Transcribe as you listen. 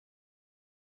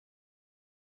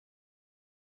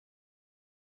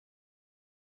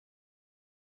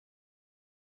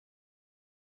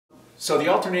So the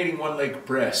alternating one leg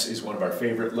press is one of our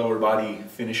favorite lower body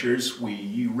finishers.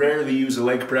 We rarely use a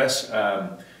leg press.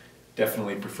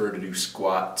 Definitely prefer to do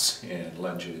squats and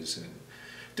lunges and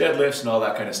deadlifts and all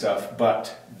that kind of stuff,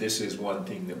 but this is one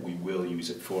thing that we will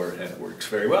use it for, and it works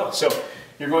very well. So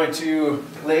you're going to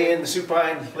lay in the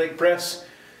supine leg press,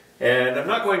 and I'm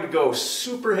not going to go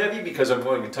super heavy because I'm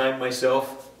going to time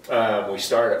myself. We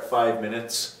start at 5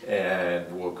 minutes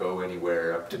and we'll go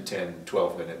anywhere up to 10,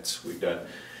 12 minutes we've done.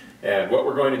 And what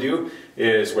we're going to do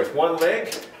is with one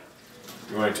leg,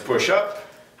 you're going to push up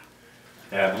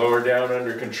and lower down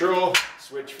under control,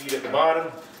 switch feet at the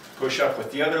bottom, push up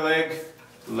with the other leg,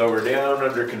 lower down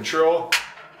under control.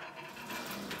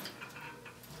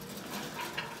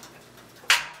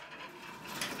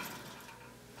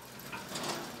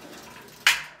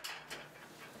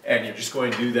 And you're just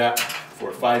going to do that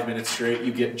for 5 minutes straight.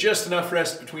 You get just enough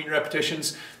rest between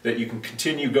repetitions that you can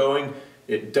continue going.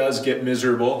 It does get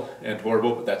miserable and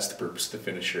horrible, but that's the purpose of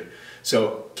the finisher.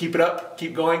 So keep it up,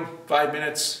 keep going, 5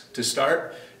 minutes to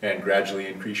start, and gradually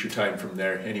increase your time from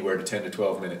there, anywhere to 10 to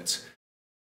 12 minutes.